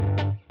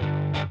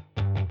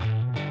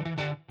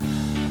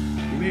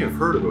may have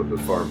heard about the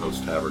Farmhouse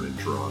Tavern in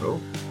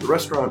Toronto. The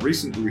restaurant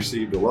recently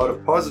received a lot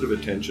of positive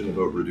attention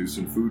about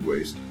reducing food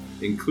waste,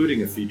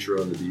 including a feature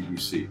on the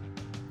BBC.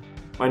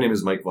 My name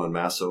is Mike Von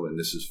Masso, and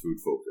this is Food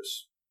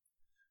Focus.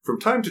 From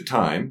time to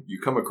time, you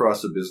come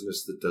across a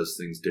business that does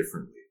things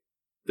differently.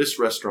 This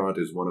restaurant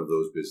is one of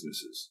those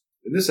businesses.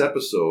 In this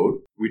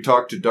episode, we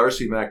talked to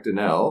Darcy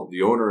McDonnell,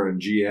 the owner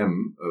and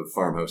GM of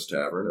Farmhouse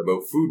Tavern,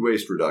 about food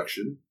waste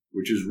reduction,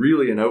 which is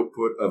really an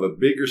output of a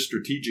bigger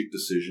strategic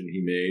decision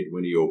he made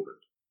when he opened.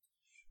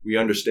 We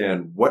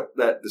understand what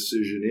that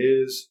decision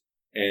is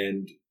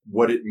and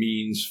what it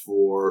means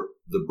for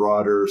the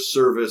broader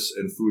service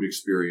and food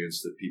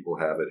experience that people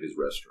have at his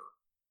restaurant.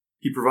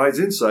 He provides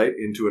insight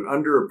into an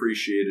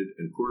underappreciated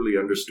and poorly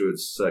understood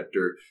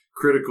sector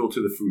critical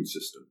to the food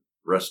system,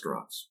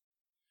 restaurants.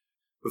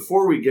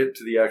 Before we get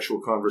to the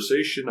actual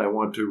conversation, I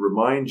want to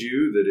remind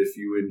you that if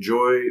you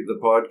enjoy the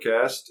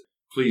podcast,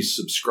 please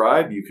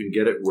subscribe. You can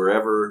get it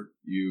wherever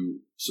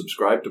you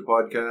subscribe to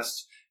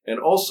podcasts. And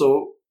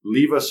also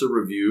leave us a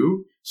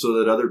review so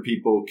that other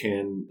people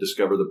can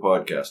discover the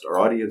podcast. Our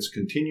audience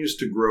continues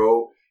to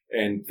grow,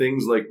 and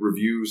things like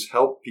reviews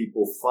help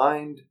people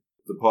find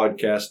the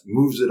podcast,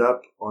 moves it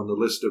up on the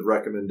list of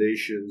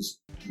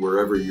recommendations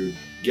wherever you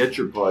get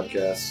your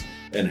podcasts,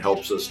 and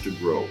helps us to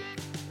grow.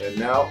 And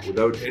now,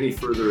 without any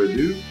further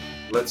ado,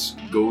 let's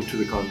go to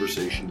the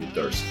conversation with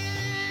Darcy.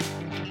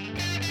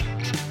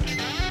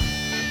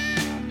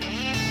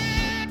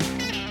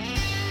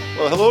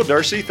 Well, hello,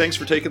 Darcy. Thanks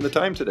for taking the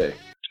time today.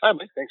 Hi,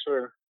 Mike. Thanks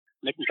for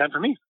making time for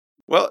me.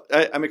 Well,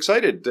 I'm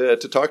excited to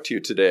talk to you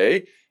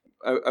today.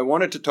 I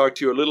wanted to talk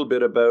to you a little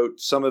bit about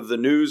some of the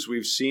news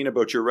we've seen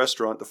about your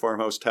restaurant, the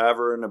Farmhouse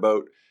Tavern,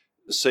 about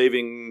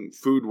saving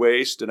food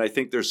waste, and I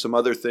think there's some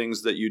other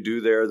things that you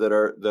do there that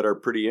are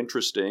pretty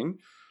interesting.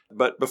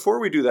 But before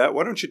we do that,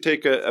 why don't you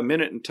take a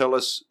minute and tell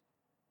us,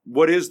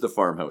 what is the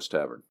Farmhouse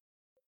Tavern?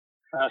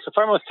 So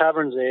Farmhouse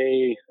Tavern is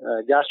a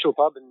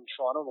gastropub in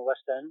Toronto in the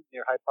West End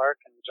near High Park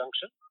and the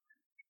Junction.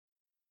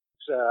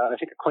 It's, I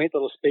think, a quaint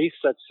little space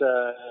that's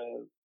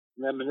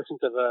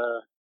reminiscent of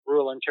a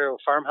rural Ontario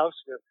farmhouse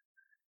with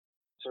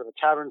sort of a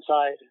tavern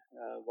side,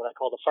 what I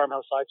call the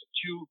farmhouse side. So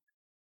two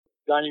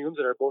dining rooms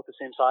that are both the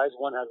same size.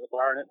 One has a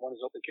bar in it, one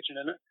has an open kitchen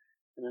in it,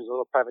 and there's a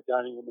little private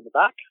dining room in the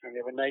back. And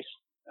they have a nice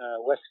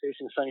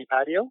west-facing sunny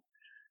patio.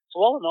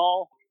 So all in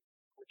all,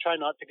 we try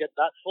not to get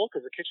that full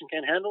because the kitchen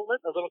can't handle it,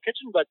 a little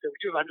kitchen, but we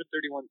do have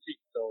 131 seats,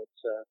 so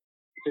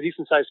it's a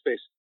decent-sized space.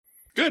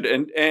 Good,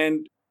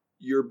 and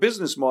your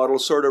business model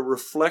sort of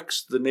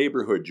reflects the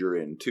neighborhood you're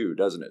in too,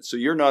 doesn't it?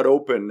 So you're not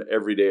open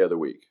every day of the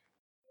week.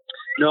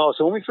 No,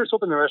 so when we first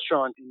opened the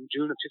restaurant in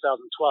June of 2012,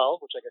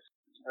 which I guess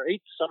is our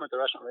 8th summer at the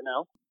restaurant right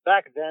now,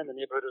 back then the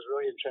neighborhood was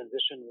really in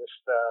transition with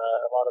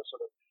a lot of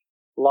sort of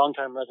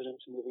long-time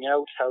residents moving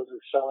out,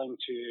 houses selling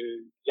to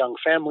young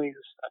families,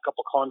 a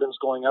couple condos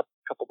going up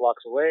a couple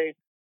blocks away.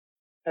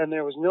 And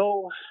there was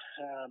no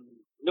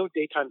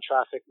daytime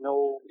traffic,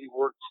 nobody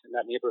worked in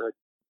that neighborhood.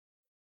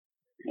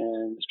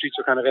 And the streets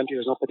were kind of empty.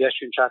 There's no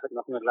pedestrian traffic,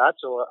 nothing like that.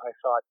 So I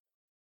thought,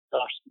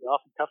 gosh, it's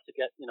often tough to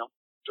get,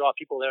 draw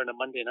people there on a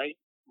Monday night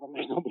when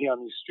there's nobody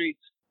on these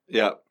streets.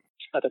 Yeah.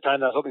 At the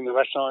time I was opening the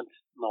restaurant,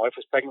 my wife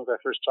was pregnant with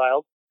our first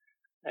child.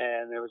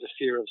 And there was a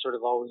fear of sort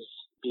of always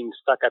being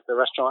stuck at the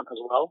restaurant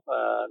as well.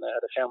 And I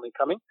had a family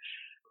coming.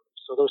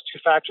 So those two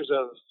factors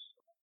of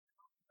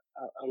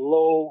a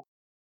low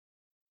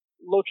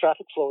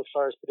traffic flow as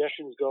far as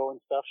pedestrians go and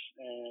stuff,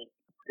 and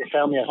the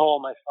family at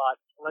home, I thought,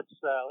 let's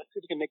see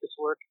if we can make this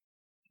work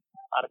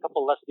on a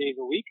couple less days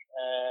a week.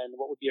 And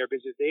what would be our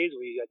busiest days?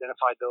 We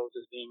identified those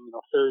as being,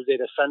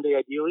 Thursday to Sunday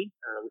ideally,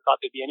 or we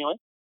thought they'd be anyway.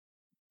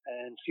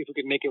 And see if we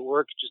could make it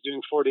work just doing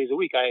 4 days a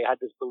week. I had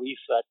this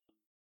belief that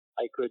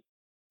I could,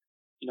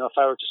 if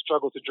I were to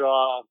struggle to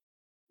draw,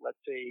 let's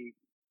say,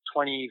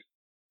 20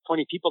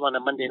 people on a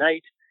Monday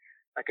night,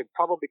 I could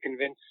probably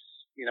convince,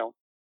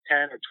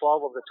 10 or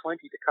 12 of the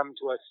 20 to come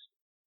to us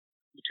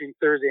between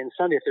Thursday and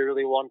Sunday if they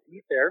really want to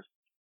eat there.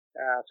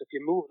 So if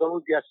you move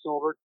those guests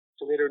over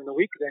to later in the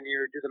week, then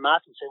you do the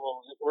math and say,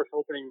 well, is it worth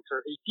opening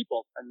for 8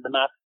 people? And the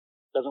math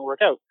doesn't work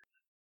out.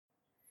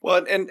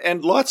 Well,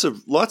 and lots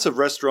of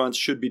restaurants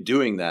should be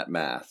doing that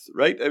math,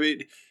 right? I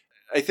mean,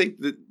 I think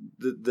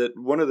that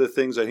one of the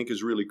things I think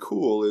is really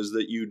cool is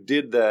that you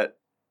did that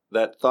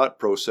thought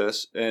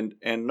process, and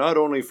not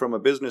only from a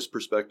business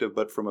perspective,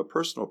 but from a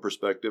personal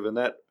perspective, and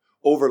that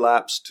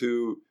overlaps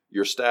to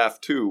your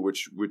staff too,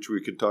 which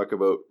we could talk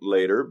about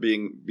later,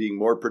 being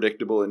more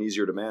predictable and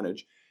easier to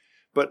manage.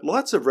 But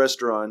lots of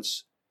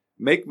restaurants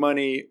make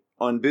money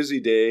on busy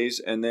days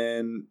and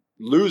then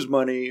lose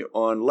money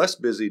on less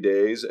busy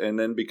days and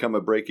then become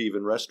a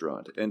break-even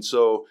restaurant. And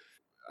so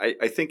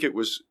I think it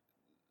was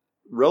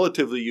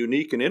relatively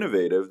unique and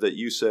innovative that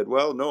you said,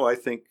 well, no, I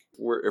think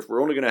if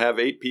we're only going to have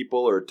 8 people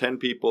or 10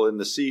 people in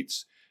the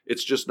seats,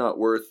 it's just not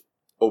worth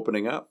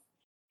opening up.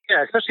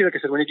 Yeah, especially, like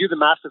I said, when you do the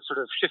math of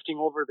sort of shifting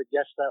over the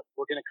guests that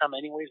were going to come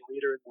anyways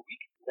later in the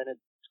week, then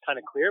it's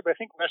kind of clear. But I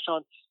think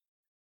restaurants,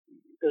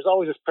 there's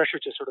always this pressure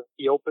to sort of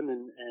be open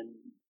and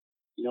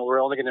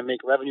we're only going to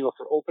make revenue if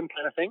we're open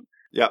kind of thing.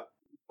 Yeah.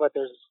 But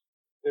there's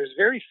there's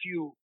very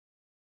few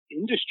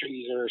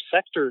industries or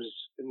sectors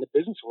in the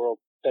business world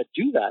that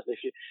do that.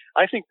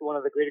 I think one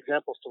of the great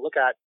examples to look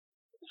at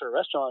for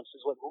restaurants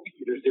is what movie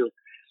theaters do.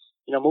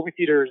 Movie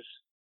theaters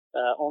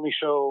only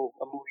show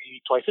a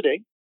movie twice a day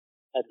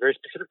at very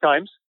specific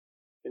times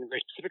in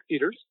very specific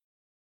theaters,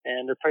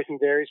 and their pricing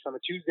varies from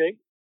a Tuesday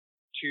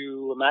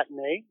to a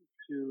matinee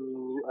to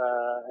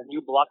a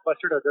new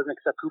blockbuster that doesn't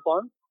accept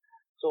coupons,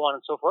 so on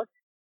and so forth.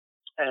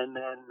 And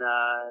then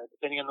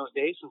depending on those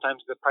days,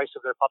 sometimes the price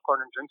of their popcorn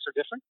and drinks are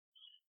different.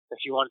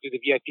 If you want to do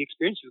the VIP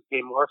experience, you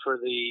pay more for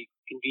the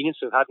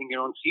convenience of having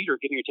your own seat or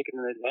getting your ticket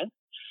in advance.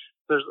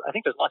 I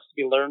think there's lots to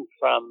be learned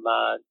from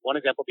one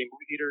example being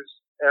movie theaters.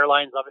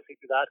 Airlines obviously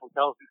do that.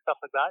 Hotels do stuff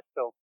like that.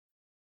 So,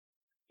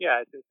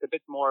 yeah, it's a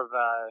bit more of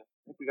I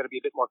think we got to be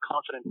a bit more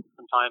confident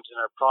sometimes in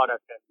our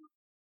product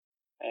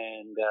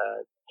and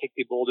take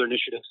the bolder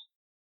initiatives.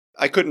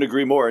 I couldn't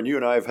agree more. And you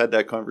and I have had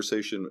that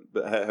conversation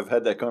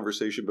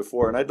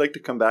before, and I'd like to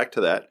come back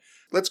to that.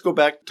 Let's go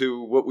back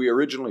to what we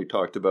originally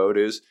talked about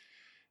is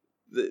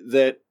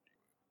that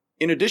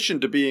in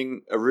addition to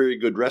being a very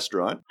good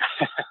restaurant,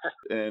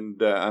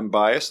 and I'm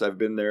biased, I've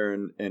been there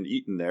and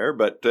eaten there,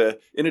 but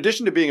in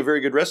addition to being a very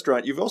good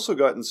restaurant, you've also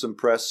gotten some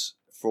press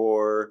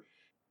for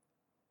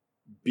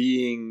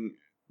being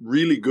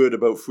really good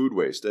about food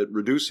waste, at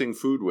reducing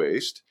food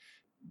waste.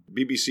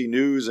 BBC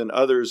News and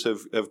others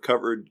have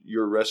covered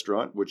your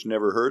restaurant, which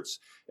never hurts,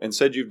 and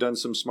said you've done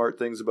some smart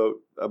things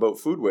about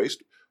food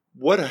waste.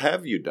 What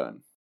have you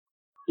done?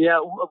 Yeah,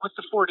 with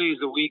the 4 days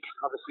a week,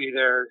 obviously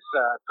there's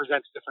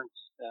presents different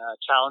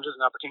challenges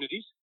and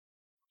opportunities.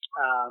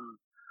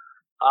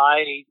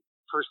 I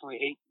personally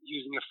hate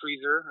using a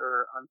freezer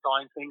or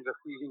unthawing things or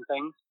freezing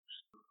things.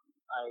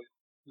 I'm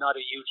not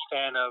a huge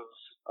fan of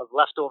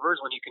leftovers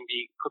when you can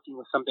be cooking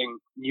with something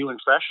new and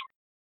fresh.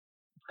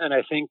 And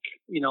I think,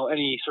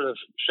 any sort of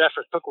chef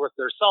or cook worth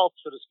their salt,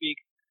 so to speak,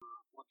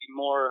 would be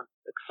more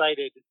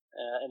excited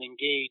and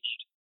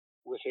engaged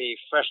with a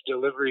fresh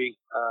delivery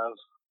of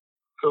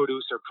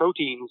produce or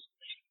proteins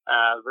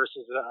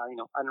versus,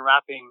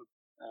 unwrapping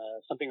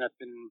something that's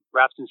been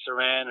wrapped in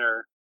saran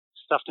or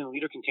stuffed in a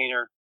liter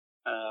container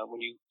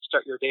when you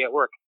start your day at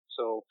work.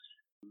 So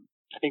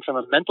I think from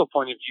a mental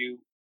point of view,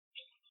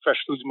 fresh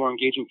food's more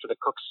engaging for the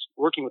cooks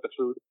working with the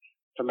food.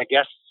 From a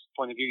guest's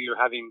point of view, you're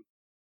having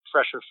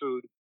fresher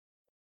food.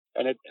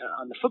 And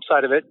on the flip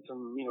side of it,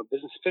 from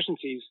business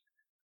efficiencies,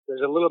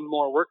 there's a little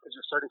more work because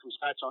you're starting from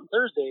scratch on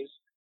Thursdays,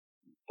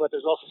 but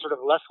there's also sort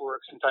of less work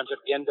sometimes at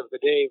the end of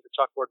the day, the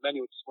chalkboard menu,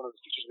 which is one of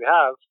the features we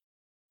have,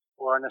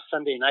 or on a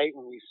Sunday night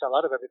when we sell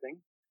out of everything.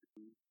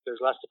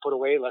 There's less to put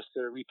away, less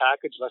to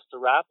repackage, less to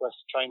wrap, less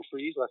to try and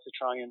freeze, less to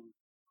try and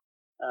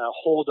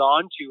hold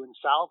on to and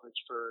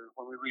salvage for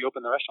when we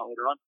reopen the restaurant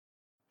later on.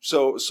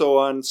 So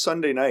on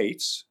Sunday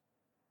nights,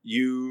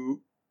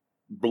 you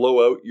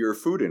blow out your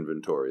food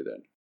inventory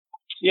then?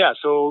 Yeah,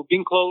 so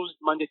being closed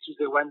Monday,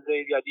 Tuesday,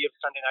 Wednesday, the idea of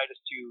Sunday night is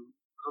to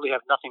really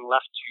have nothing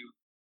left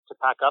to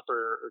pack up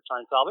or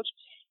try and salvage.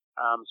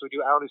 So we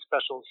do hourly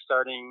specials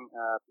starting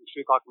from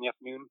 3 o'clock in the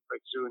afternoon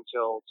right through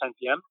until 10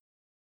 p.m.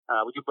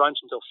 We do brunch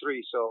until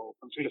 3. So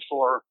from 3 to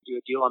 4, we do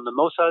a deal on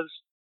mimosas,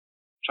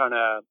 trying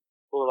to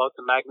pull out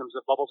the magnums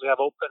of bubbles we have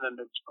open and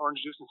the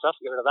orange juice and stuff,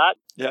 get rid of that.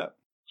 Yeah.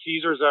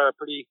 Caesars are a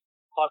pretty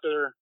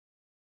popular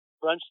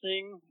brunch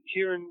thing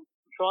here in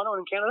Toronto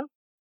and in Canada.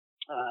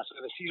 So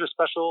we have a Caesar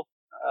special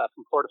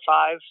from 4 to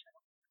 5.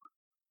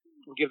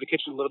 We'll give the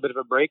kitchen a little bit of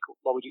a break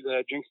while we do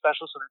the drink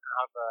special, so they can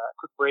have a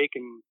quick break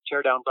and tear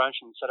down brunch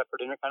and set up for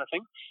dinner kind of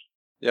thing.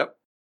 Yep.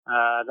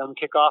 Then we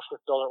kick off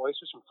with dollar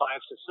oysters from 5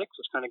 to 6,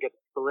 which kind of gets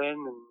people in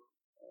and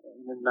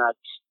in that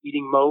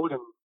eating mode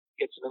and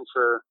gets them in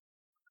for,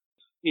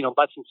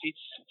 butts and seats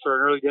for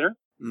an early dinner.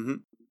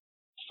 Mm-hmm.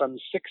 From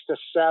 6 to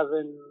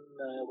 7,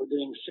 we're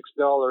doing $6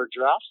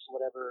 drafts,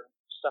 whatever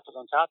stuff is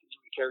on tap.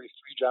 We carry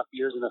 3 draft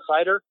beers and a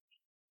cider.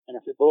 And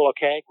if we blow a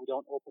keg, we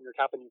don't open your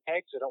cap and your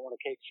kegs. I don't want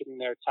a keg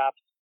sitting there tapped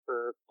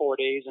for 4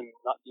 days and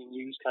not being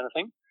used kind of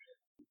thing.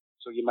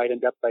 So you might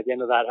end up by the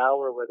end of that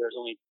hour where there's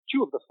only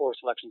 2 of the 4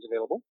 selections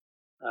available.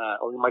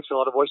 Or you might fill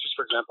out of oysters,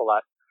 for example,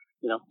 at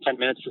 10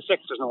 minutes to 6,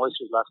 there's no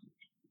oysters left,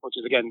 which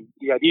is, again,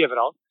 the idea of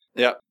it all.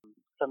 Yeah.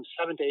 From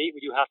 7 to 8,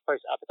 we do half-price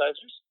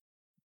appetizers.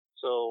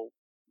 So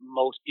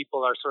most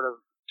people are sort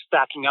of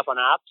stacking up on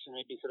apps, and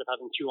maybe instead of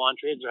having 2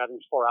 entrees, they're having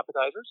 4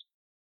 appetizers.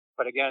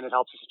 But again, it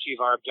helps us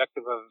achieve our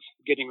objective of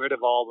getting rid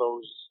of all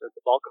those,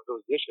 the bulk of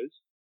those dishes.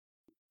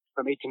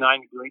 From 8 to 9,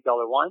 we do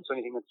 $8 wine. So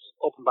anything that's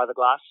open by the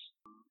glass,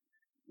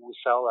 we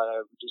sell at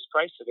a reduced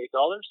price of $8.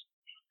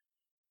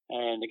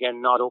 And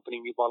again, not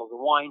opening new bottles of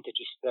wine to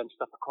just then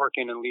stuff a cork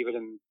in and leave it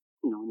in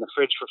the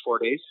fridge for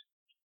 4 days.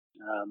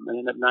 And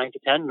then at 9 to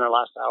 10, in our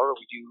last hour,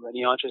 we do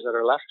any entrees that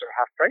are left or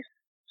half price.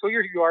 So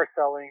you are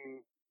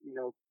selling,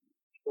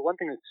 the one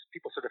thing that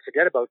people sort of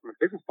forget about from a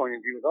business point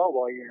of view is, all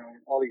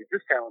these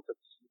discounts,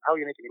 it's how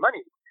you make any money.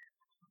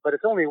 But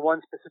it's only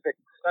one specific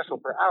special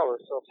per hour.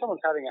 So if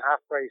someone's having a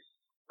half-price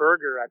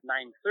burger at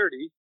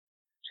 9:30,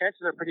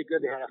 chances are pretty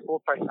good they had a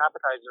full-price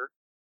appetizer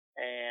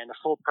and a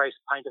full-price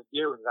pint of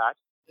beer with that.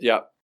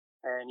 Yeah.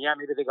 And yeah,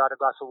 maybe they got a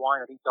glass of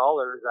wine at $8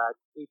 at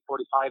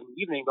 8:45 in the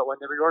evening, but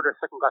when they reorder a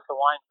second glass of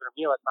wine for a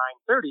meal at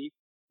 9:30,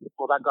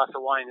 well, that glass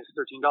of wine is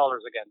 $13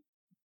 again.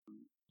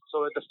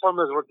 So the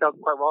formula has worked out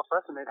quite well for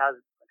us, and it has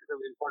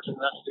really fortunate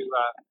enough to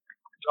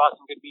draw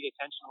some good media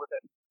attention with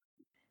it.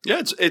 Yeah,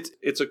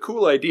 it's a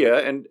cool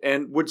idea. And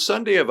would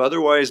Sunday have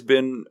otherwise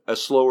been a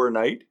slower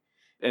night?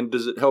 And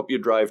does it help you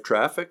drive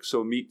traffic?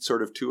 So meet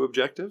sort of two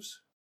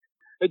objectives?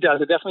 It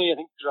does. It definitely, I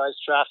think, drives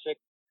traffic.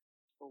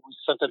 We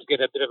sometimes get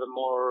a bit of a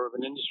more of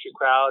an industry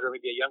crowd or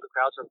maybe a younger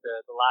crowd for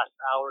the last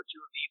hour or two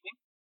of the evening.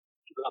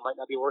 People that might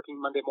not be working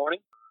Monday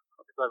morning.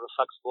 People have a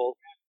flexible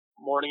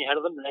morning ahead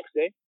of them the next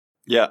day.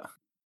 Yeah.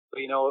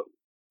 But,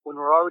 when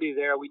we're already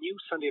there, we knew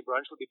Sunday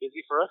brunch would be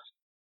busy for us.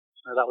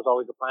 That was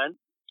always the plan.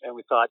 And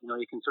we thought,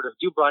 you can sort of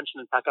do brunch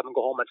and then pack up and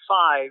go home at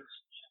 5.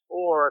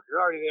 Or if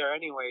you're already there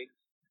anyways,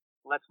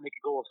 let's make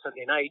a goal of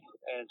Sunday night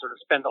and sort of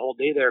spend the whole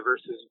day there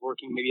versus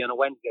working maybe on a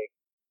Wednesday.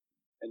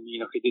 And,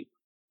 if we did,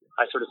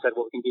 I sort of said,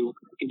 well, we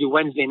can do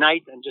Wednesday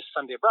night and just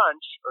Sunday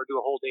brunch, or do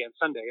a whole day on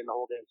Sunday. And the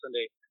whole day on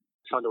Sunday,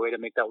 found a way to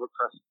make that work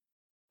for us.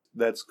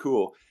 That's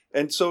cool.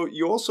 And so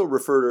you also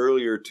referred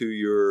earlier to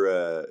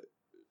your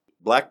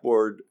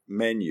Blackboard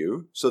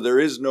menu. So there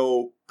is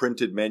no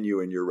printed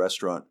menu in your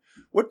restaurant.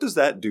 What does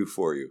that do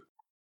for you?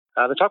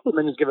 The chalkboard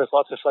menus give us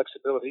lots of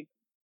flexibility.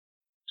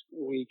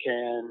 We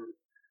can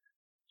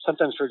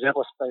sometimes, for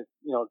example,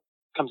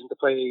 comes into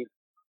play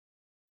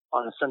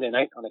on a Sunday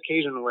night on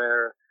occasion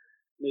where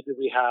maybe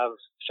we have,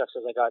 chef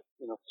says, I got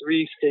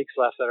 3 steaks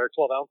left that are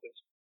 12 ounces,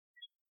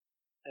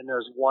 and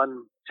there's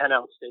 1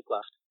 10-ounce steak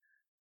left.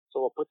 So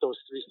we'll put those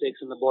 3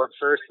 steaks in the board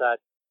first at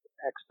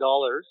X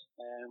dollars,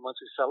 and once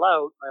we sell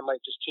out, I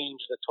might just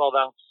change the 12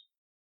 ounce,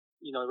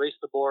 erase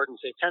the board and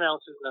say 10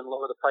 ounces, and then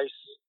lower the price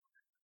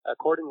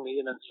accordingly,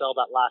 and then sell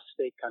that last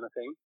steak kind of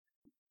thing.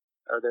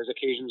 Or there's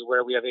occasions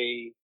where we have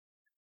a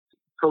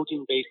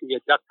protein-based, maybe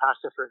a duck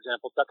pasta, for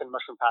example, duck and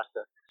mushroom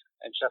pasta.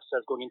 And chef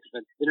says going into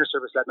the dinner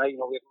service that night,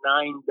 we have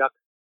 9 duck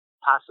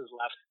pastas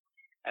left,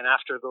 and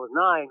after those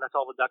 9, that's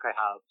all the duck I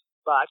have.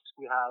 But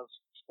we have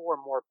 4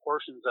 more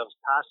portions of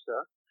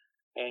pasta,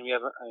 and we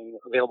have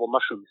available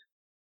mushrooms.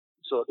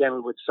 So again,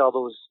 we would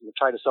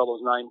try to sell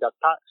those 9 duck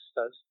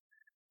pastas,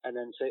 and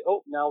then say,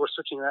 oh, now we're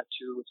switching that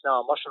to, it's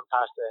now a mushroom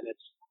pasta, and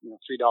it's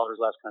 $3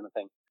 less kind of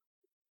thing.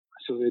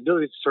 So the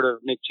ability to sort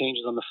of make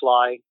changes on the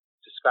fly,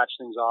 to scratch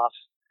things off,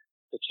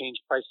 to change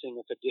pricing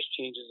if a dish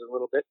changes a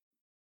little bit,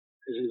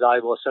 is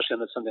invaluable, especially on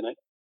the Sunday night.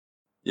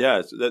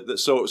 Yeah,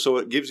 so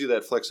it gives you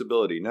that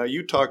flexibility. Now,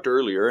 you talked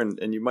earlier,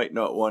 and you might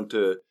not want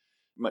to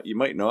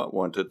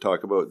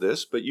talk about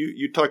this, but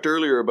you talked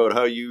earlier about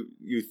how you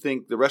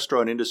think the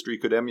restaurant industry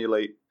could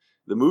emulate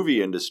the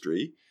movie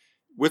industry.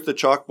 With the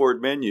chalkboard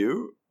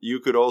menu,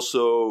 you could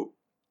also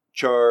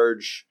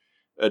charge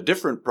a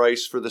different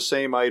price for the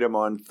same item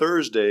on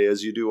Thursday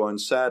as you do on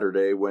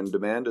Saturday when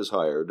demand is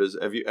higher.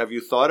 Have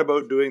you thought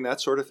about doing that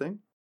sort of thing?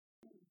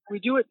 We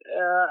do it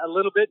a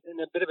little bit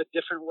in a bit of a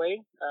different way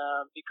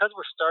because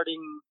we're starting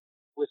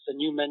with a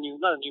new menu,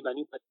 not a new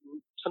menu, but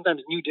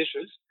sometimes new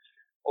dishes,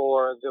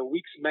 or the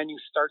week's menu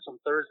starts on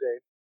Thursday.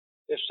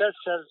 If chef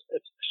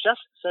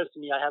says to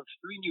me, I have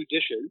 3 new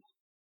dishes,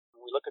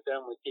 we look at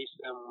them, we taste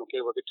them,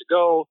 okay, we're good to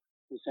go.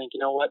 We think, you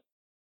know what,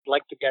 I'd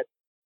like to get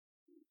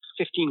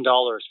 $15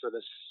 for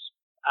this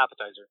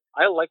appetizer.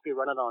 I'll likely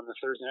run it on the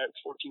Thursday night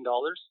at $14,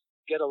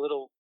 get a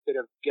little bit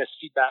of guest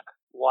feedback,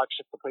 watch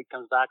if the plate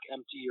comes back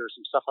empty or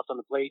some stuff left on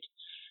the plate,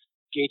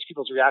 gauge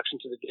people's reaction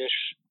to the dish,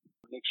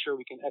 make sure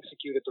we can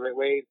execute it the right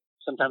way.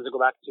 Sometimes I go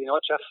back and say, you know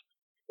what, chef,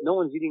 no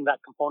one's eating that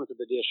component of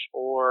the dish,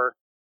 or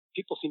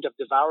people seem to have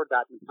devoured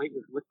that and the plate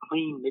was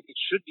clean. Maybe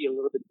it should be a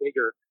little bit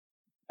bigger.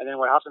 And then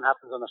what often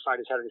happens on the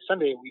Friday, Saturday,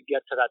 Sunday, we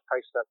get to that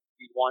price that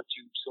we want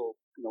to. So,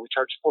 we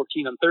charge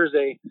 $14 on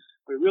Thursday.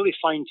 We really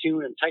fine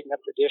tune and tighten up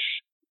the dish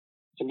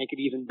to make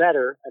it even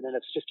better. And then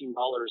it's $15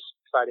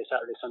 Friday,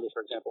 Saturday, Sunday,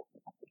 for example.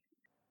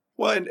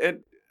 Well,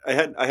 and I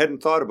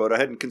hadn't thought about it. I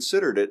hadn't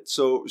considered it.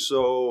 So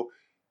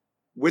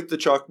with the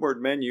chalkboard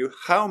menu,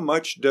 how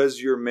much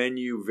does your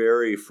menu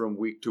vary from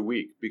week to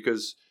week?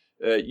 Because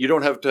you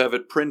don't have to have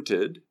it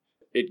printed.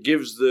 It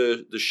gives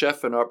the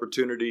chef an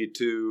opportunity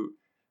to,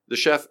 the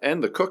chef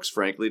and the cooks,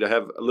 frankly, to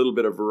have a little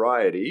bit of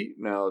variety.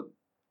 Now,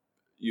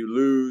 you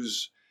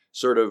lose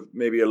sort of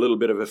maybe a little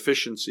bit of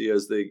efficiency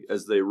as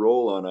they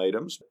roll on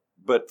items.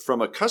 But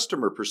from a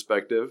customer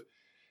perspective,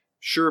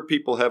 sure,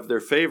 people have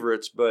their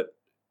favorites, but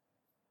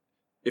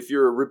if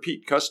you're a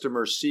repeat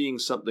customer, seeing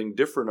something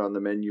different on the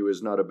menu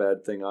is not a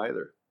bad thing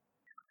either.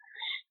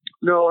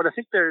 No, and I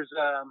think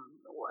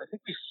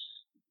we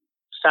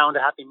found a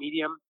happy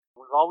medium.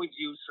 We've always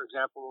used, for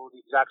example, the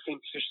exact same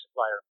fish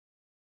supplier.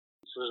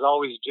 So there's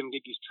always Jim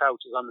Giggy's trout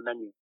is on the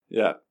menu.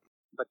 Yeah.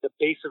 But the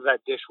base of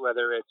that dish,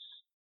 whether it's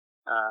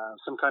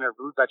some kind of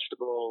root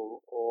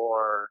vegetable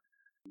or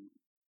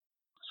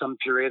some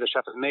puree the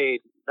chef has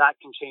made, that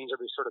can change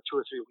every sort of 2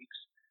 or 3 weeks.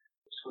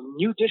 So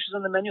new dishes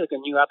on the menu, like a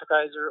new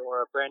appetizer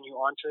or a brand new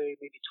entree,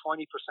 maybe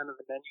 20% of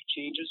the menu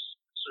changes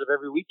sort of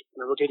every week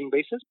on a rotating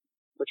basis.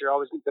 But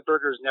the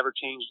burger's never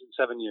changed in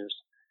 7 years.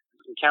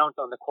 You can count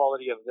on the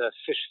quality of the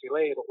fish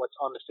fillet, but what's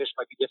on the fish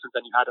might be different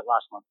than you had it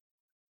last month.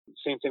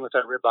 Same thing with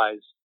our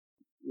ribeyes.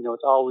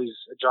 It's always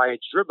a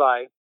dry-aged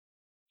ribeye,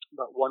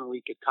 but one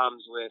week it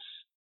comes with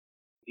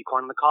the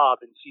corn on the cob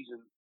in season,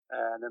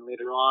 and then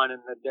later on in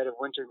the dead of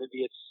winter,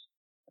 maybe it's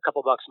a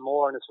couple bucks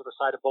more, and it's with a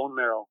side of bone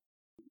marrow.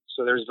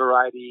 So there's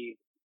variety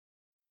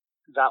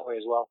that way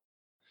as well.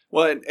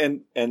 Well,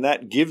 and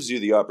that gives you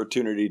the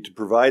opportunity to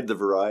provide the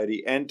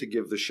variety and to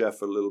give the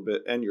chef a little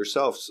bit, and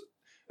yourself,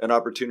 an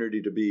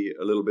opportunity to be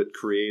a little bit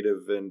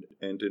creative and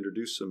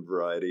introduce some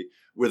variety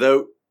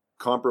without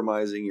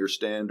compromising your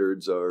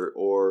standards,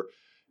 or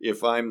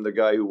if I'm the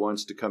guy who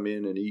wants to come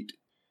in and eat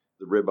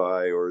the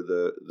ribeye or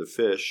the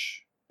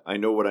fish, I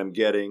know what I'm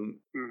getting,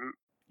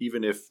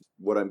 even if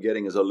what I'm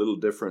getting is a little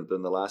different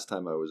than the last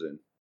time I was in.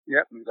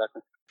 Yeah,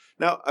 exactly.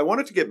 Now, I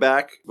wanted to get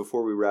back,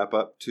 before we wrap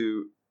up,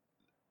 to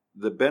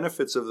the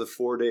benefits of the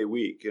 4-day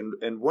week.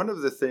 And one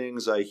of the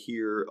things I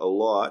hear a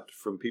lot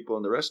from people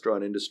in the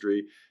restaurant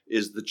industry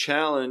is the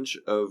challenge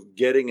of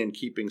getting and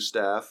keeping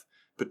staff,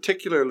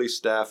 particularly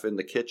staff in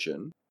the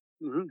kitchen.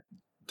 Mm-hmm.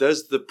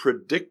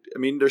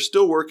 They're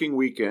still working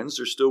weekends,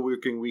 they're still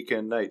working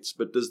weekend nights,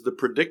 but does the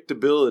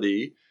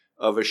predictability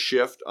of a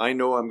shift, I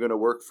know I'm going to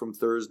work from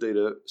Thursday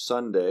to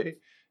Sunday,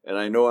 and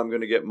I know I'm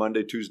going to get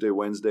Monday, Tuesday,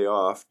 Wednesday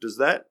off, does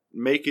that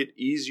make it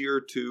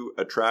easier to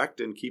attract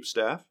and keep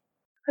staff?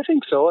 I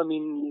think so. I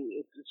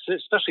mean,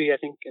 especially I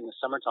think in the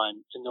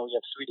summertime, to know you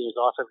have 3 days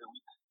off every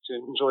week to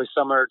enjoy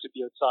summer, to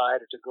be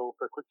outside, or to go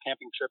for a quick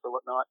camping trip or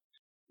whatnot.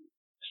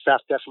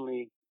 Staff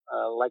definitely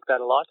like that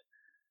a lot.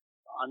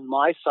 On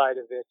my side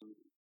of it,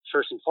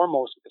 first and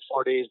foremost, with the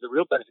 4 days, the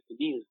real benefit to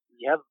me is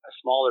you have a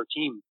smaller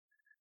team.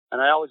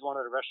 And I always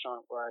wanted a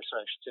restaurant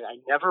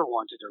I never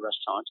wanted a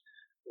restaurant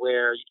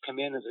where you'd come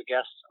in as a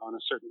guest on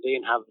a certain day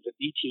and have the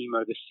B team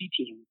or the C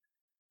team,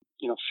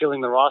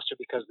 filling the roster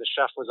because the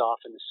chef was off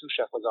and the sous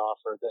chef was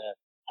off, or the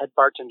head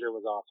bartender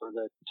was off, or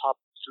the top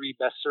 3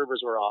 best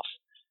servers were off.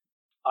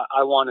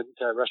 I wanted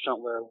a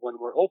restaurant where when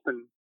we're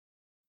open,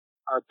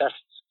 our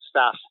best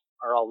staff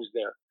are always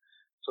there.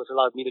 So it's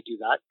allowed me to do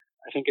that.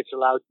 I think it's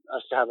allowed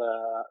us to have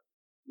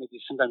maybe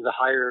sometimes a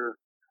higher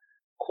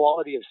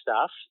quality of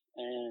staff,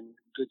 and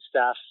good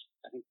staff,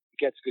 I think,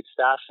 gets good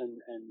staff, and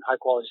high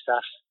quality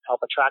staff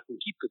help attract and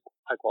keep good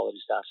high quality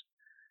staff.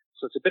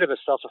 So it's a bit of a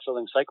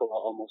self-fulfilling cycle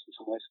almost in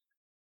some ways.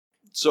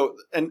 So,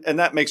 and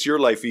that makes your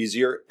life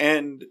easier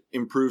and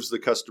improves the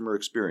customer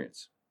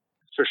experience.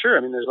 For sure.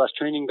 I mean, there's less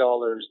training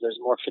dollars. There's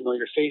more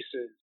familiar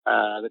faces.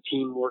 The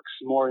team works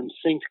more in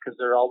sync because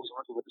they're always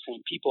working with the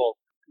same people.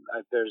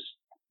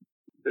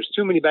 There's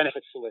too many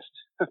benefits to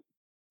list.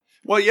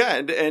 Well, yeah,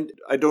 and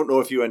I don't know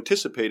if you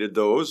anticipated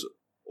those,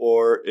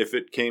 or if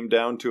it came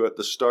down to at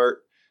the start,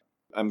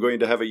 I'm going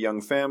to have a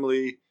young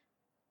family.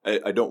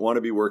 I don't want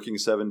to be working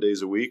 7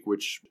 days a week,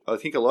 which I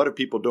think a lot of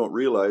people don't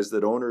realize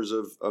that owners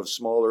of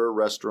smaller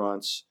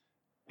restaurants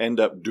end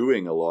up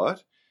doing a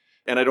lot.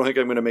 And I don't think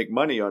I'm going to make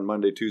money on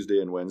Monday,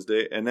 Tuesday, and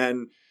Wednesday. And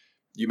then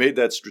you made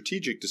that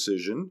strategic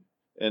decision,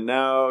 and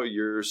now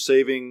you're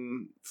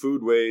saving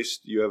food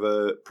waste. You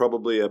have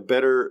probably a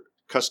better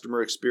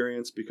customer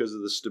experience because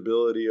of the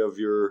stability of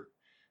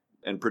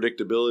and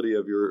predictability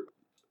of your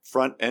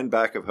front and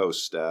back of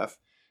house staff.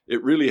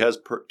 It really has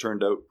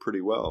turned out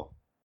pretty well.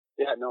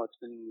 Yeah, no, it's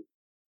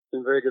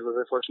been very good. We're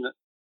very fortunate.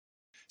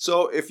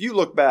 So if you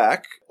look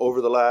back over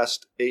the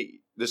last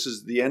 8, this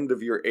is the end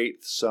of your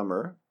 8th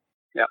summer.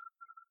 Yeah.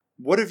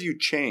 What have you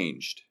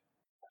changed?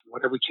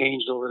 What have we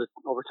changed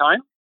over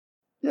time?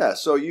 Yeah,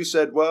 so you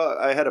said, well,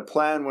 I had a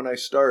plan when I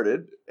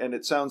started, and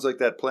it sounds like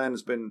that plan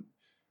has been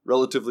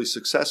relatively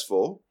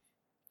successful.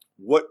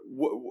 What?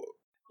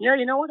 Yeah,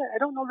 you know what? I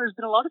don't know. There's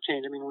been a lot of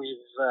change. I mean, we've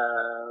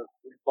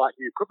bought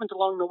new equipment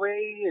along the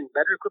way, and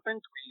better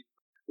equipment.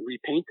 We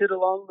repainted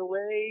along the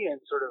way, and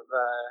sort of,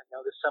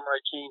 this summer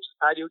I changed the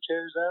patio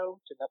chairs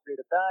out and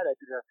upgraded that. I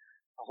did a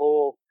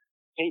whole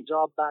paint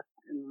job back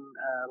in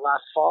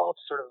last fall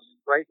to sort of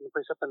brighten the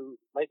place up and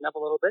lighten up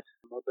a little bit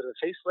of a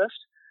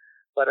facelift.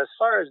 But as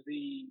far as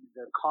the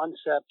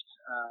concept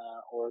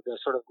or the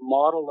sort of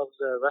model of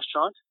the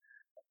restaurant,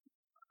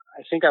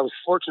 I think I was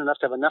fortunate enough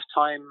to have enough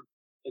time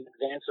in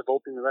advance of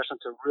opening the restaurant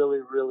to really,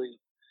 really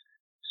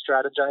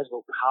strategize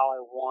about how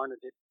I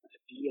wanted it to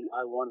be and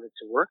how I wanted it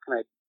to work. And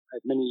I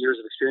had many years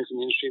of experience in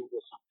the industry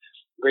with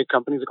great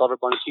companies like Oliver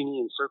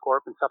Bonacini and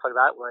Surcorp and stuff like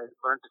that, where I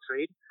learned to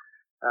trade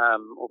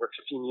over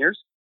 15 years.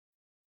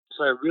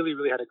 So I really,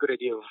 really had a good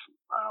idea of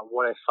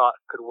what I thought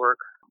could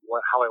work,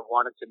 how I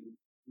wanted to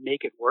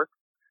make it work.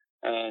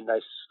 And I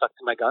stuck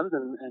to my guns,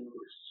 and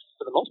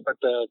for the most part,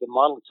 the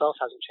model itself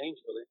hasn't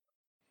changed really.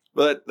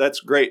 But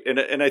that's great.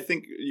 And I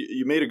think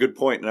you made a good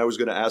point, and I was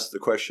going to ask the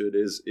question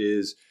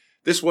is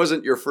this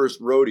wasn't your first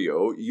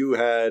rodeo. You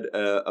had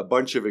a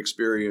bunch of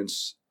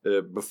experience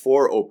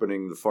before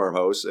opening the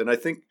farmhouse. And I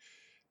think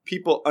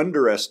people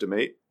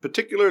underestimate,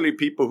 particularly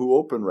people who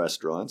open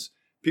restaurants,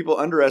 people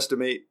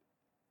underestimate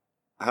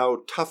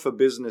how tough a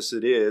business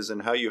it is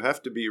and how you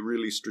have to be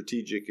really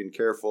strategic and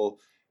careful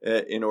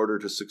in order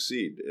to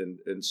succeed.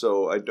 And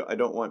so I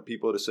don't want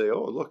people to say,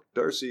 oh, look,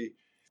 Darcy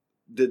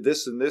did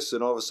this and this,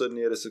 and all of a sudden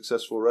you had a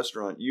successful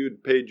restaurant.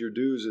 You'd paid your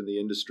dues in the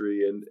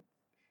industry and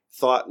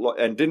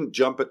and didn't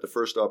jump at the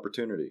first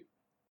opportunity.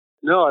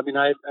 No, I mean,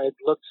 I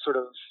looked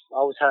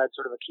always had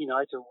sort of a keen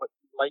eye to what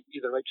might be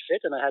the right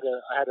fit, and I had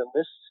a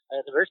list.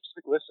 I had a very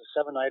specific list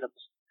of 7 items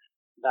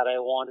that I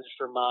wanted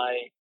for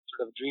my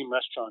sort of dream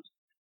restaurant,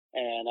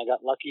 and I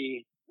got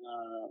lucky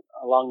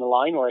along the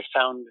line where I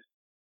found,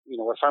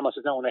 where Farmhouse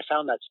is now. When I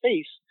found that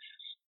space,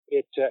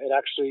 it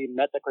actually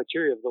met the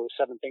criteria of those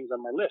 7 things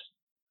on my list,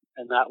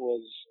 and that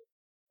was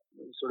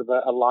sort of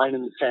a line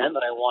in the sand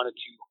that I wanted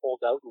to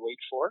hold out and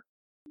wait for.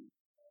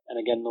 And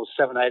again, those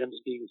 7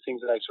 items being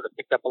things that I sort of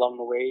picked up along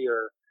the way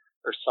or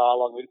saw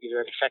along the way to be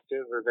very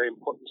effective or very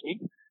important to me.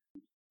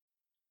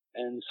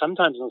 And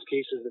sometimes in those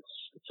cases,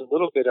 it's a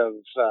little bit of,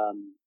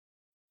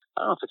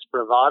 I don't know if it's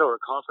bravado or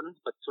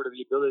confidence, but sort of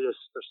the ability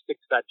to stick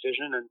to that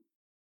vision, and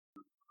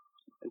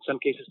in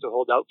some cases to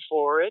hold out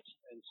for it,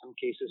 in some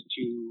cases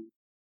to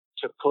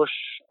push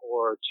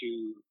or to,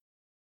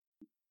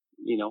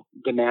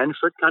 demand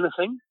for it kind of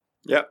thing.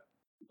 Yeah.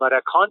 But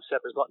a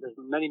concept, there's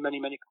many, many,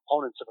 many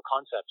components of a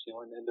concept.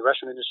 In the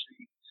restaurant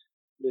industry,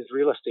 there's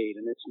real estate,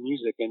 and it's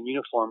music and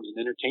uniforms and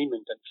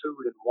entertainment and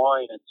food and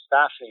wine and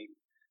staffing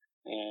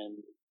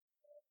and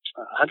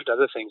 100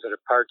 other things that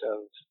are part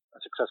of a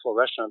successful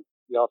restaurant.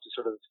 You have to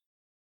sort of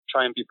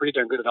try and be pretty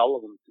darn good at all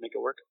of them to make it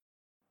work.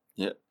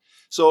 Yeah.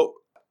 So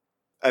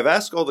I've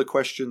asked all the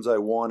questions I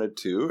wanted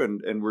to,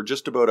 and we're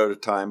just about out of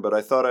time, but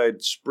I thought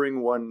I'd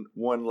spring one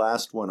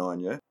last one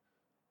on you.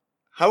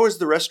 How is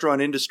the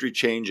restaurant industry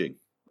changing?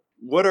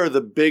 What are the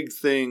big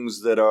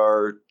things that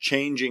are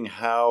changing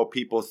how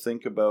people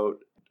think about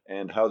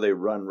and how they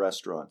run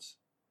restaurants?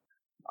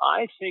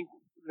 I think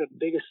the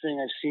biggest thing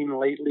I've seen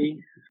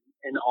lately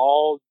in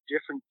all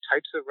different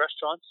types of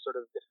restaurants, sort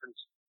of different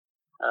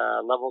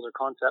levels or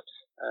concepts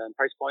and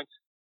price points,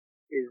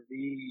 is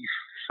the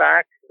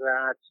fact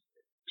that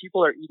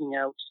people are eating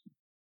out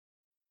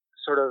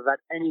sort of at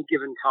any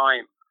given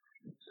time.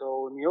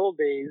 So in the old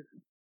days,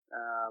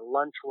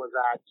 lunch was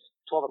at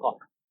 12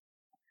 o'clock.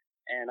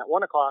 And at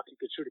 1 o'clock, you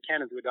could shoot a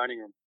can into a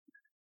dining room.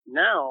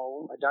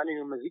 Now, a dining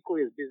room is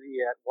equally as busy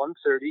at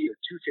 1:30 or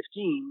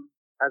 2:15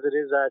 as it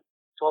is at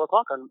 12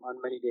 o'clock on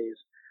many days.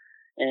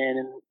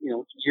 And,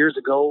 years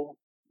ago,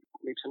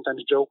 we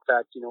sometimes joke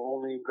that,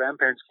 only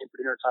grandparents came for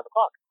dinner at 5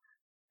 o'clock.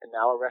 And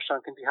now a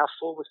restaurant can be half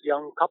full with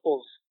young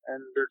couples and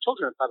their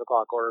children at 5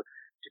 o'clock, or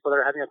people that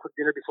are having a quick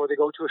dinner before they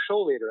go to a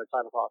show later at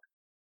 5 o'clock.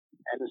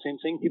 And the same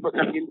thing, people are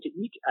coming in to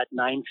eat at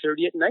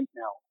 9:30 at night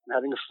now and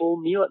having a full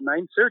meal at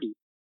 9:30.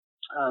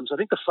 So I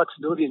think the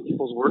flexibility in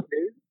people's work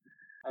days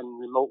and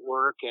remote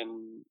work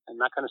and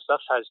that kind of stuff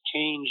has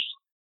changed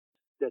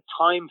the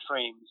time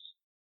frames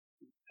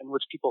in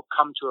which people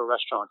come to a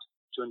restaurant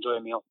to enjoy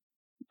a meal.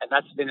 And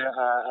that's been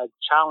a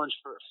challenge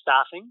for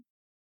staffing,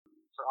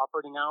 for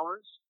operating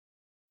hours.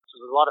 So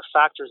there's a lot of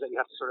factors that you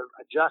have to sort of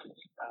adjust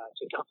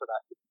to account for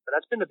that. But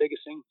that's been the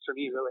biggest thing for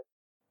me, really.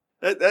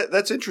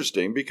 That's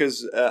interesting,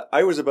 because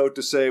I was about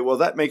to say, well,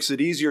 that makes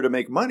it easier to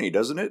make money,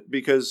 doesn't it?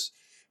 Because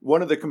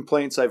one of the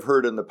complaints I've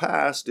heard in the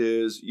past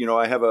is,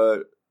 I have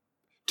a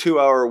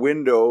 2-hour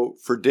window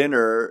for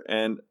dinner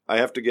and I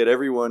have to get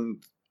everyone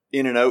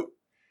in and out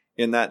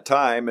in that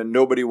time, and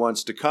nobody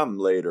wants to come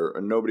later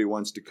and nobody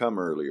wants to come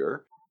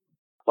earlier.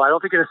 Well, I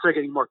don't think they're necessarily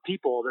getting more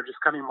people. They're just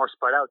coming more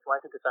spread out. So I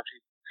think it's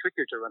actually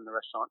trickier to run the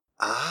restaurant.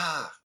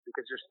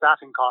 Because your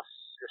staffing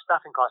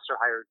costs are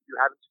higher. You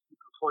have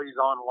employees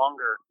on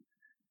longer.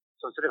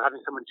 So instead of having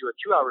someone do a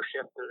 2-hour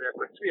shift, they're there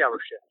for a 3-hour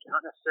shift. You're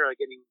not necessarily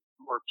getting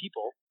more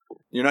people.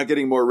 You're not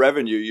getting more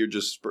revenue. They're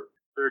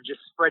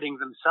just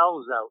spreading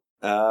themselves out.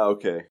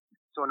 Okay.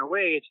 So in a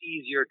way, it's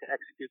easier to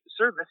execute the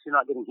service. You're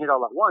not getting hit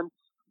all at once,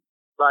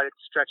 but it's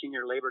stretching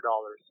your labor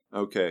dollars.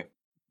 Okay.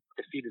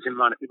 To feed the same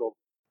amount of people.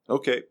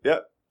 Okay.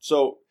 Yeah.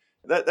 So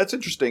that's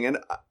interesting. And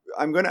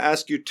I'm going to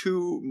ask you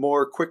 2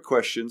 more quick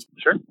questions.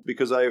 Sure.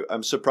 Because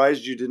I'm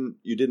surprised you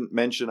didn't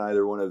mention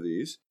either one of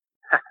these.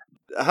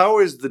 How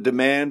is the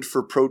demand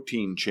for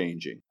protein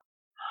changing?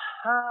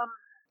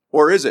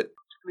 Or is it?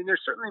 I mean,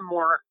 there's certainly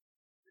more.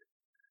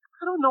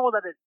 I don't know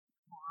that it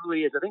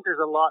really is. I think there's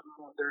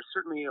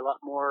certainly a lot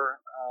more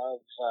of,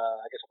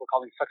 I guess what we're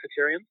calling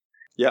flexitarians.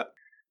 Yeah.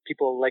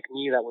 People like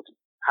me that would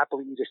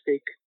happily eat a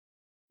steak,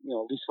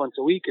 at least once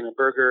a week, and a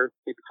burger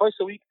maybe twice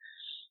a week.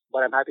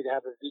 But I'm happy to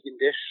have a vegan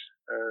dish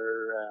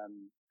or,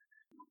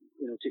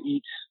 to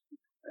eat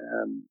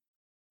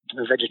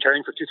a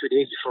vegetarian for 2-3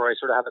 days before I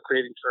sort of have a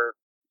craving for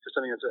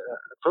something that's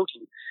a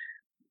protein.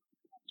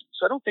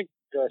 So I don't think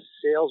the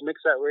sales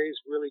mix that way has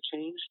really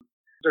changed.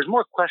 There's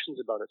more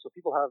questions about it. So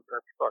people are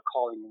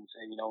calling and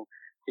saying,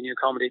 can you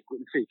accommodate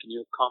gluten-free? Can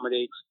you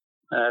accommodate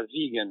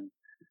vegan?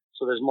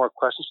 So there's more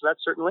questions for that,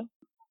 certainly.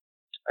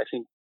 I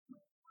think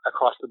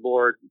across the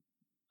board,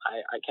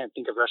 I can't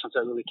think of restaurants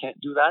that really can't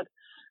do that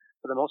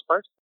for the most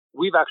part.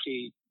 We've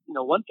actually,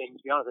 one thing,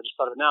 to be honest, I just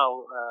thought of it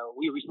now,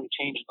 we recently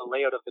changed the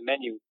layout of the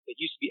menu. It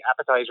used to be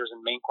appetizers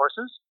and main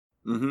courses,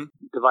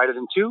 divided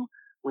in 2.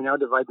 We now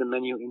divide the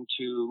menu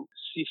into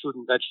seafood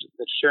and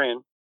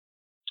vegetarian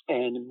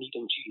and meat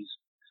and cheese.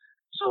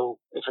 So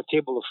if a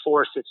table of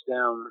 4 sits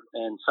down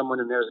and someone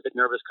in there is a bit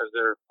nervous because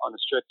they're on a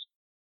strict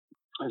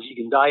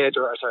vegan diet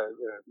or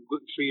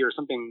gluten-free or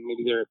something,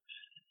 maybe they're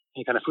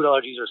any kind of food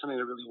allergies or something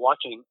they're really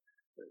watching,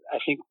 I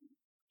think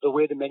the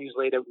way the menu's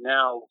laid out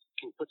now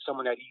can put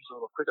someone at ease a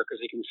little quicker because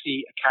they can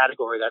see a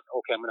category that,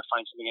 okay, I'm going to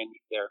find something I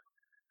need there,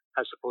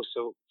 as opposed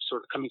to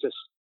sort of coming to this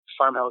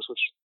farmhouse,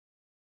 which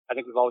I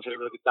think we've always had a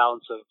really good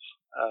balance of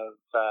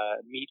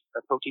meat,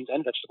 proteins,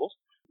 and vegetables.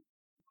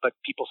 But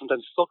people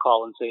sometimes still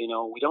call and say,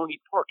 we don't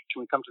eat pork.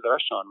 Can we come to the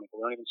restaurant? Like, we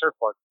don't even serve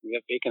pork. We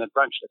have bacon at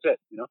brunch. That's it,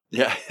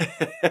 Yeah.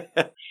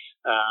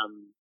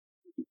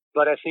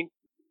 But I think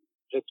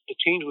the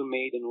change we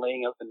made in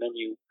laying out the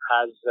menu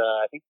has,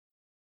 I think,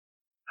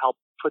 helped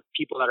put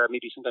people that are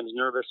maybe sometimes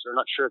nervous or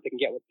not sure if they can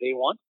get what they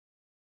want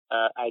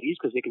at ease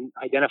because they can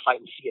identify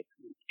and see it,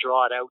 and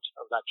draw it out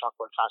of that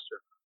chalkboard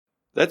faster.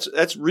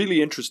 That's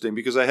really interesting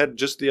because I had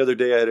just the other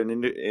day I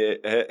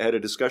had a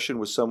discussion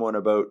with someone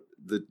about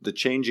the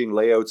changing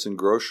layouts in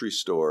grocery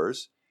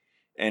stores,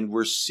 and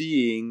we're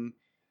seeing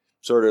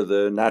sort of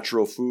the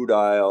natural food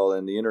aisle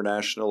and the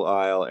international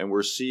aisle, and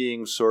we're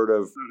seeing sort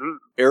of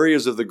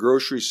areas of the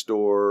grocery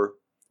store,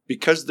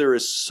 because there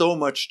is so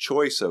much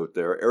choice out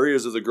there,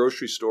 areas of the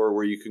grocery store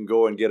where you can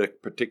go and get a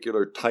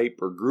particular type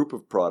or group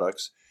of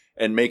products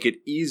and make it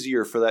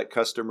easier for that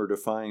customer to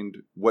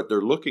find what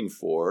they're looking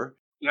for.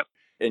 Yep.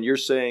 And you're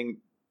saying,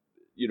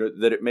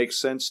 that it makes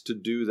sense to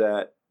do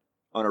that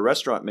on a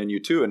restaurant menu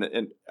too.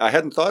 And I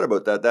hadn't thought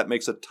about that. That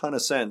makes a ton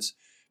of sense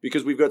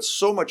because we've got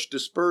so much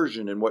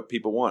dispersion in what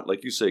people want.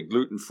 Like you say,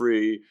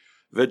 gluten-free,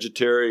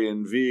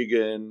 vegetarian,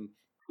 vegan.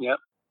 Yep.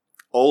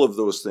 All of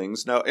those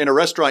things. Now, in a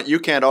restaurant, you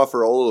can't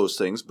offer all of those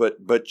things,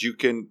 but you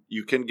can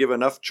give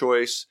enough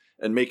choice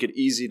and make it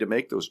easy to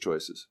make those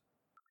choices.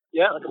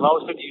 Yeah, like I've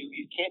always said,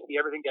 you can't be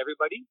everything to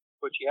everybody,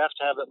 but you have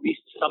to have at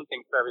least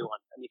something for everyone,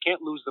 and you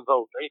can't lose the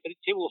vote, right? If a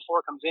table of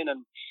 4 comes in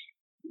and,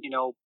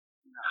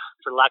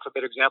 for lack of a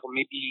better example,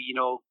 maybe,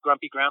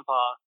 grumpy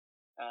grandpa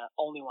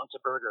only wants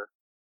a burger.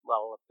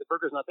 Well, if the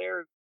burger's not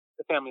there,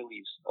 the family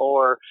leaves.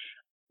 Or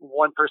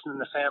one person in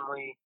the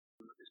family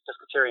is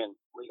pescatarian.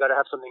 Well, you got to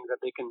have something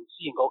that they can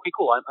see and go, okay,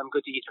 cool, I'm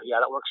good to eat here.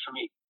 Yeah, that works for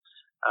me.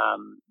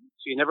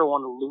 So you never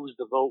want to lose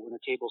the vote when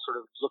the table's sort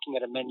of looking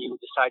at a menu,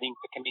 deciding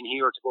to come in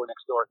here or to go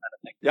next door, kind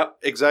of thing. Yeah,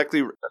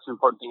 exactly. That's an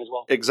important thing as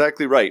well.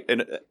 Exactly right.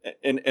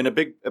 And a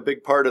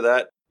big part of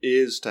that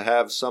is to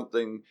have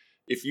something.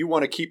 If you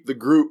want to keep the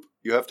group,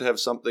 you have to have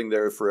something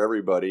there for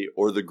everybody,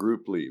 or the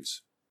group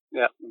leaves.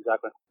 Yeah,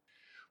 exactly.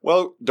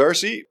 Well,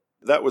 Darcy,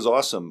 that was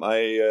awesome.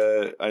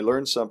 I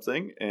learned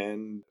something,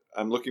 and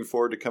I'm looking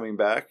forward to coming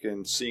back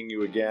and seeing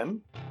you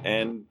again.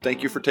 And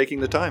thank you for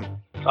taking the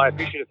time. I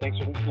appreciate it. Thanks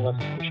for listening to us.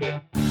 Appreciate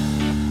it.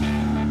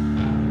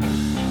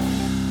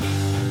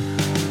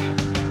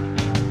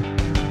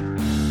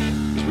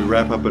 As we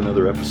wrap up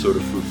another episode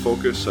of Food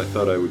Focus, I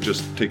thought I would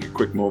just take a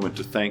quick moment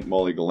to thank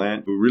Molly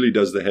Gallant, who really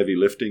does the heavy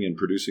lifting in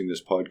producing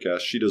this podcast.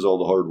 She does all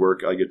the hard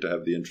work. I get to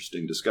have the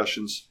interesting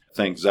discussions.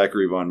 Thank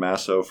Zachary Von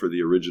Massow for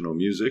the original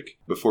music.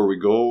 Before we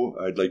go,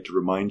 I'd like to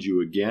remind you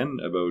again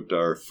about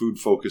our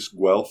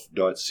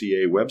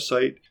foodfocusguelph.ca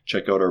website.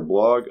 Check out our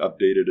blog,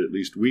 updated at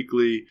least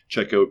weekly.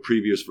 Check out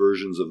previous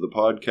versions of the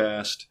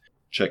podcast.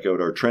 Check out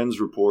our trends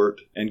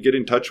report and get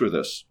in touch with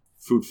us.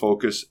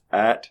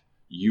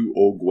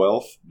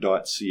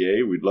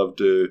 foodfocus@uoguelph.ca. We'd love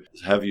to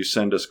have you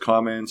send us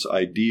comments,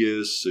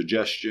 ideas,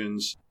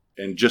 suggestions,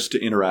 and just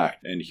to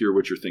interact and hear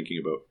what you're thinking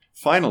about.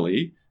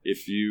 Finally,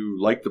 if you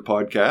like the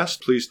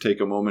podcast, please take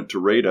a moment to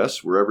rate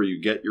us wherever you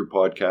get your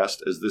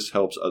podcast, as this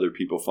helps other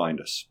people find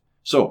us.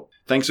 So,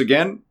 thanks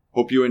again.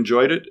 Hope you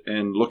enjoyed it,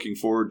 and looking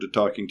forward to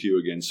talking to you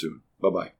again soon. Bye-bye.